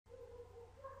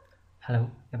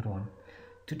Hello everyone.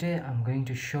 Today I'm going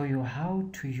to show you how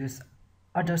to use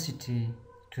Audacity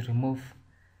to remove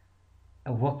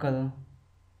a vocal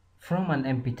from an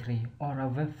MP3 or a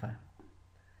WAV file.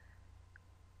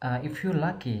 If you're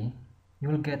lucky,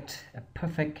 you'll get a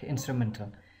perfect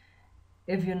instrumental.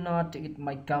 If you're not, it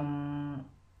might come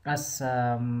as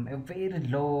a very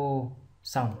low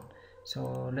sound.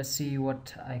 So let's see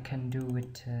what I can do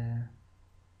with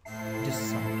this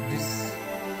song.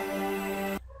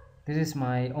 This is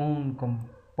my own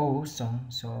composed song,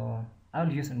 so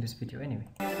I'll use in this video anyway.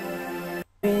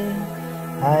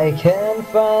 I can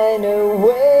find a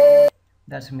way.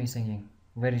 That's me singing.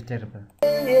 Very terrible.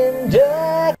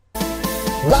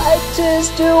 Light is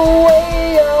the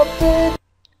way of it.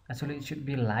 Actually, it should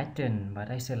be lighten, but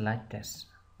I say lightest.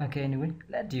 Okay, anyway,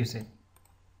 let's use it.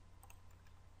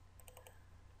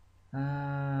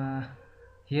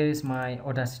 Here is my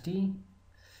Audacity.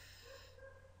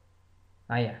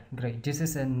 Yeah, great. This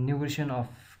is a new version of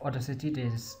Audacity.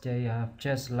 They have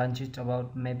just launched it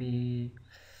about maybe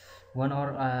 1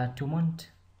 or 2 months.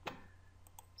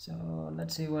 So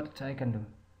let's see what I can do.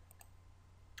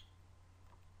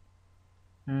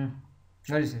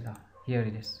 Where is it? Here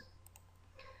it is.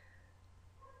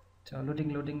 So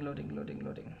loading.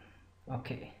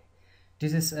 Okay,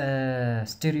 this is a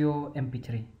stereo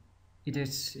MP3. It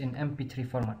is in MP3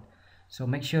 format. So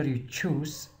make sure you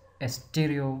choose a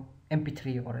stereo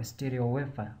MP3 or a stereo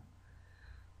WAV file.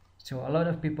 So a lot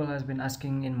of people has been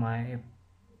asking in my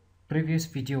previous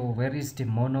video, where is the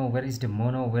mono?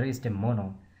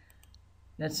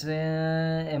 That's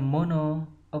a mono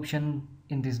option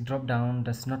in this drop down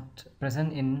that's not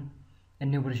present in a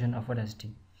new version of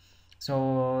Audacity.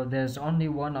 So there's only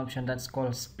one option that's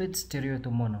called split stereo to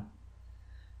mono.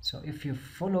 So if you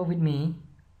follow with me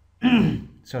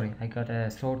sorry, I got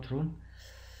a sore throat.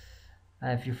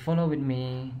 If you follow with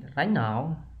me right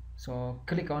now, so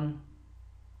click on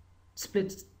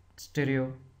split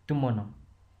stereo to mono.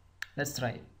 Let's try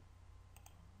it.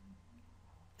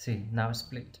 See, now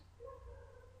split.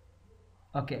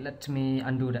 Okay, let me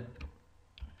undo that.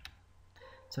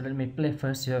 So let me play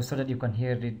first here so that you can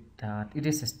hear it, that it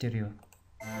is a stereo.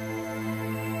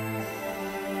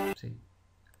 See,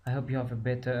 I hope you have a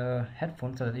better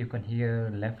headphone so that you can hear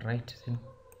left, right. See?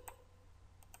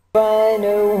 Find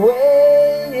a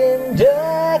way in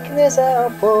darkness I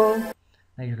fall.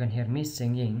 Now you can hear me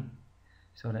singing.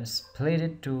 So let's split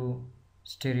it to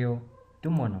stereo to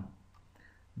mono.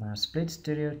 Now split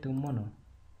stereo to mono.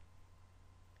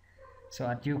 So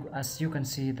as you can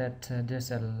see that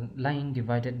there's a line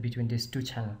divided between these two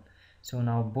channels. So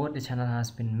now both the channel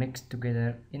has been mixed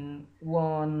together in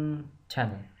one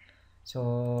channel.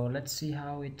 So let's see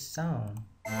how it sounds.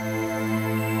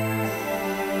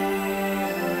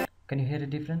 Can you hear the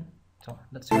difference? So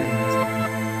that's very nice.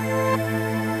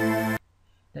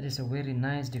 That is a very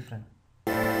nice difference.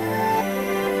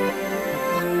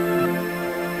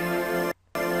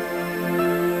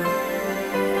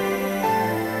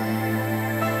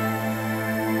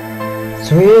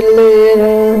 Sweet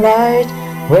little light,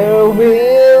 where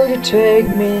will you take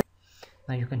me?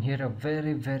 Now you can hear a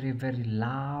very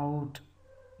loud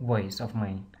voice of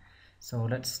mine. So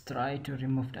let's try to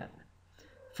remove that.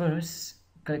 First,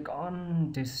 click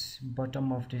on this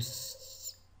bottom of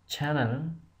this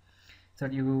channel so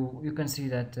that you can see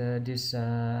that this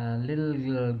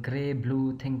little gray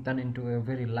blue thing turn into a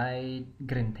very light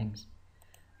green things.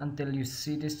 Until you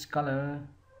see this color,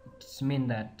 it means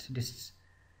that this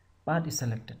part is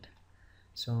selected.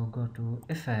 So go to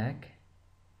effect,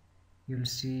 you'll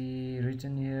see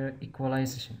written here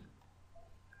equalization.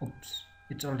 Oops,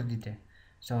 it's already there.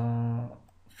 So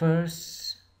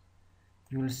first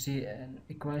you will see an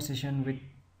equalization with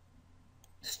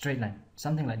straight line,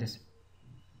 something like this.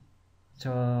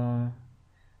 So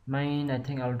mine, I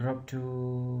think I'll drop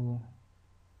to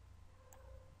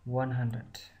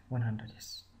 100.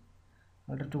 Yes,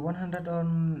 I'll drop to 100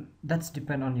 on. That's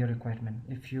depend on your requirement.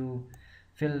 If you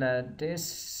feel that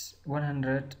this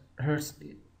 100 hertz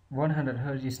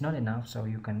is not enough, so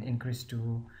you can increase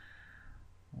to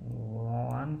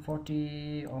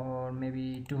 140 or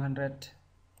maybe 200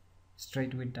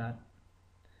 straight with that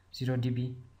 0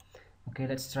 dB. Okay,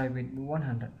 let's try with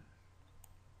 100.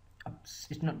 Oops,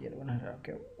 it's not yet 100.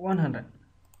 Okay, 100.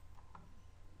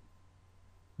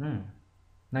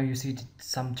 Now you see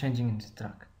some changing in the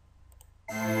track.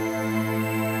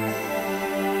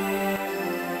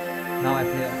 Now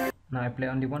I play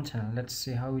only one channel. Let's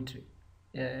see how it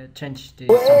changed the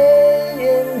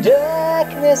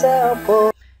sound.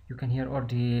 You can hear all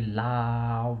the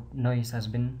loud noise has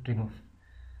been removed.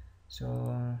 So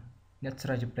let's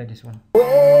try to play this one.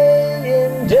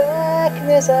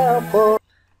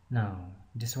 Now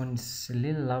this one is a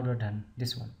little louder than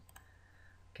this one.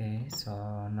 Okay, so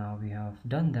now we have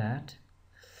done that.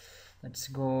 Let's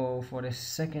go for the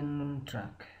second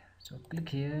track. So click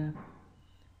here,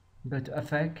 go to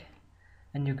effect,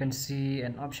 and you can see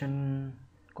an option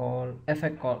called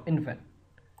effect called invert.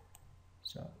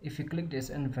 So if you click this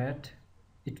invert,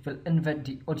 it will invert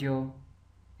the audio.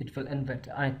 It will invert.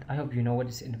 I hope you know what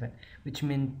is invert, which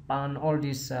means pan all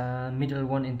this middle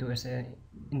one into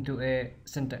a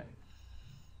center.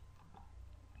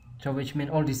 So which means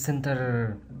all the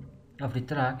center of the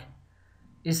track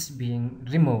is being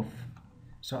removed.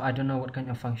 So I don't know what kind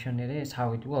of function it is,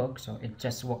 how it works. So it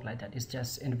just works like that. It's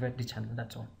just invert the channel,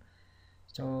 that's all.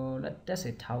 So let's test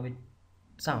it, how it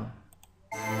sound.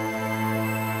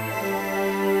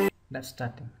 That's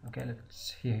starting. Okay,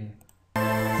 let's hear here.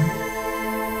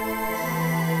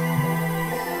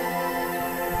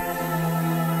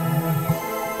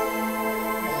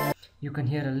 You can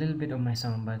hear a little bit of my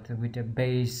sound, but with a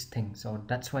bass thing. So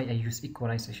that's why I use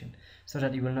equalization, so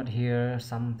that you will not hear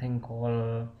something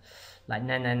called like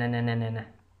na na na na na na na.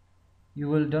 You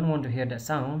will don't want to hear that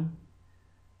sound.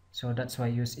 So that's why I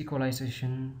use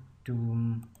equalization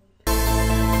to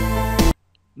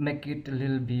make it a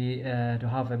little bit to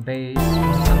have a bass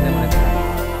or something like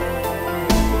that.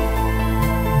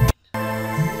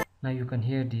 Now you can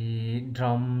hear the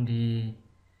drum, the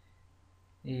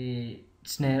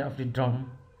snare of the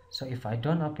drum. So if I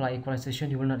don't apply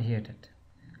equalization, you will not hear that.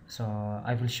 So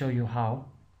I will show you how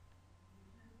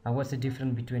what's the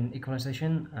difference between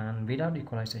equalization and without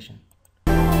equalization.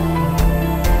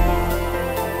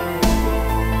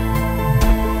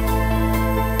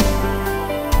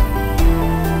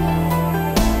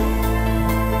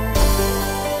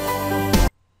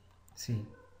 See,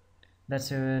 that's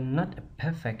not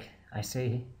perfect, I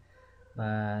say,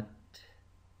 but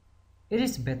it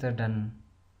is better than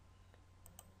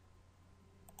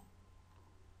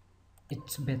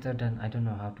I don't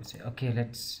know how to say. Okay,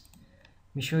 let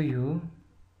me show you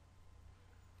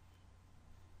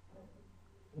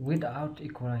without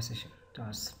equalization.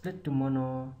 So split to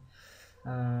mono.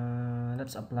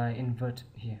 Let's apply invert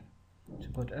here. So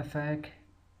go to effect,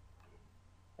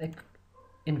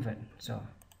 invert. So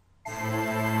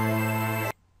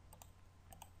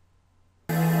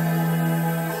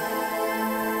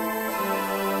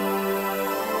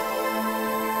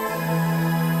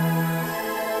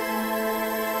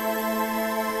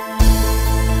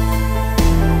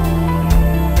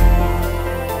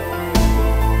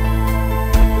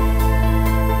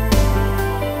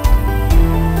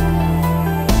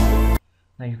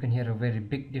now you can hear a very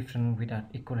big difference without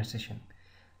equalization.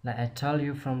 Like I tell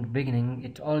you from the beginning,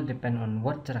 it all depends on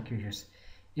what track you use.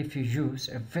 If you use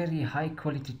a very high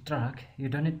quality track, you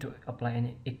don't need to apply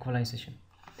any equalization.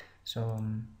 So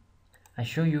I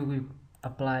show you we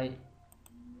apply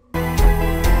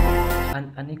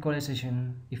an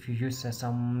equalization if you use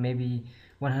some maybe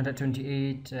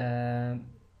 128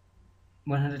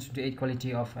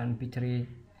 quality of MP3.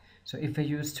 So if you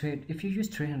use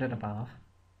 300 above,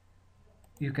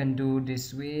 you can do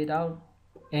this without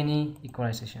any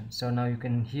equalization. So now you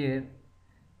can hear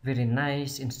very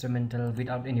nice instrumental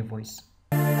without any voice.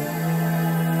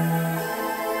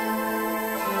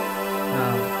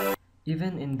 Now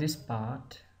even in this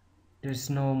part there's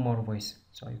no more voice,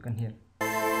 so you can hear.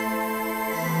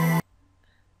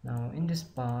 Now in this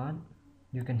part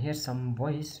you can hear some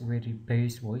voice, very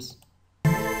bass voice.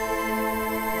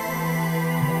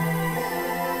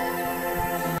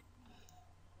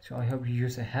 So I hope you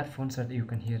use a headphone so that you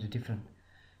can hear the difference.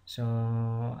 So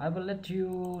I will let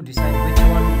you decide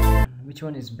which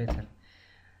one is better,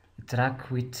 a track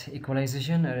with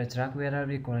equalization or a track without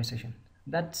equalization.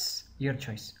 That's your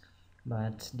choice,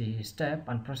 but the step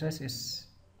and process is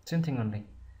same thing only.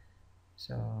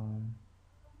 So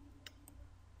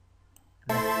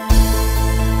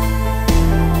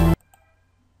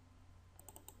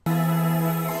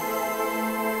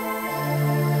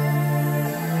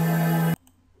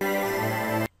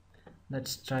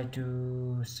let's try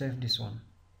to save this one.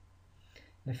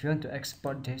 If you want to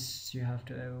export this, you have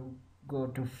to go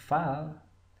to file,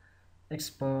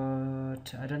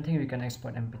 export. I don't think we can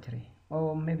export MP3,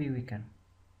 or maybe we can.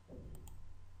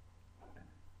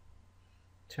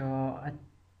 So I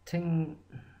think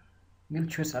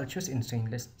I'll choose insane.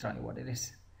 Let's try what it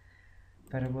is.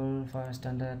 Variable file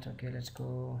standard. Okay, let's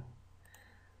go.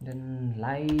 Then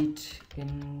light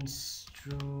instrumental.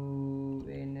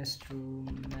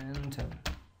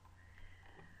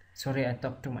 Sorry, I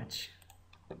talk too much.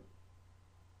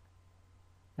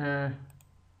 Now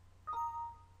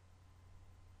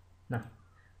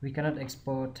we cannot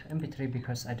export mp3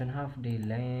 because I don't have the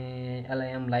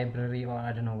lam library, or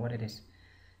I don't know what it is.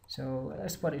 So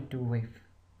export it to wave.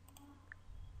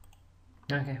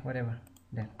 Okay, whatever.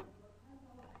 There.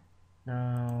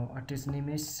 Now artist name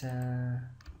is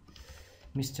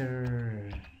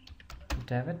Mr.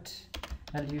 David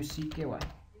Lucky.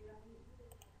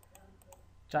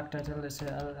 Track title, let's say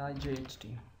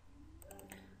LIJHT.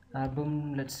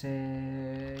 Album, let's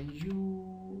say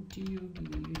YouTube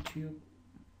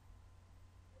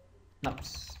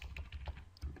Nops.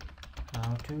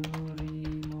 How to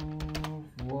remove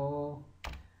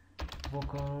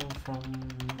vocal from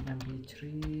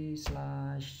mp3/WAV.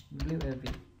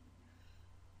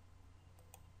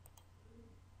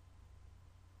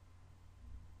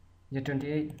 Year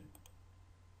 28.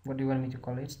 What do you want me to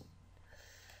call it?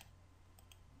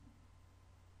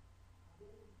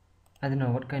 I don't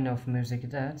know what kind of music is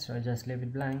that, so I just leave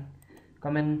it blank.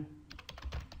 Comment.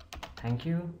 Thank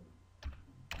you.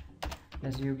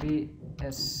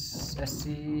 SUBSCRI.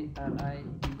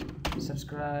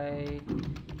 Subscribe,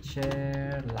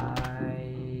 share,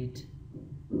 like,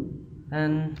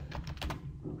 and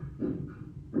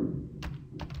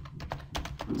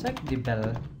check the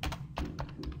bell.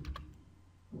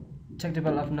 Check the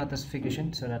bell of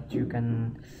notification so that you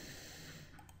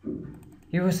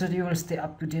will stay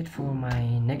up to date for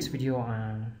my next video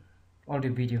and all the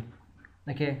video.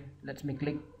 Okay, let me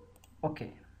click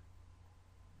okay.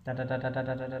 Okay,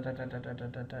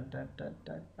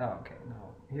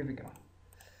 now here we go.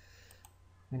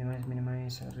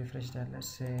 Minimize, refresh that. Let's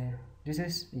say this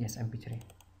is, yes, mp3.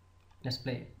 Let's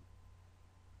play it.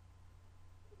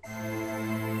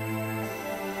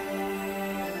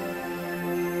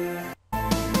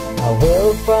 I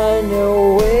will find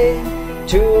a way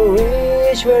to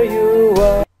reach where you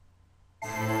are.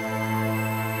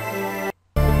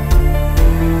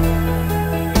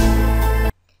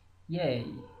 Yay,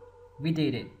 we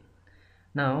did it.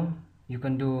 Now you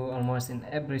can do almost in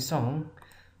every song,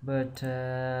 but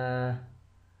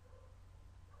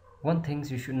one thing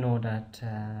you should know that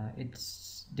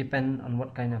it's depend on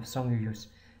what kind of song you use.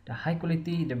 The high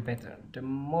quality, the better. The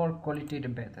more quality, the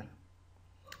better.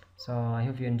 So I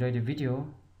hope you enjoyed the video.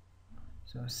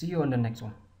 So see you on the next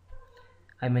one.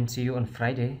 I mean, see you on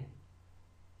Friday.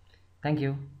 Thank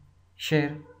you.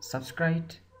 Share,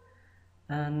 subscribe,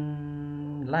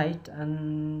 and like,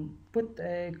 and put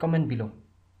a comment below.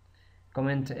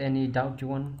 Comment any doubt you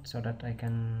want so that I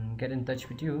can get in touch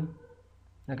with you.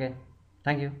 Okay,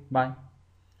 thank you. Bye.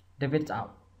 David's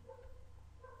out.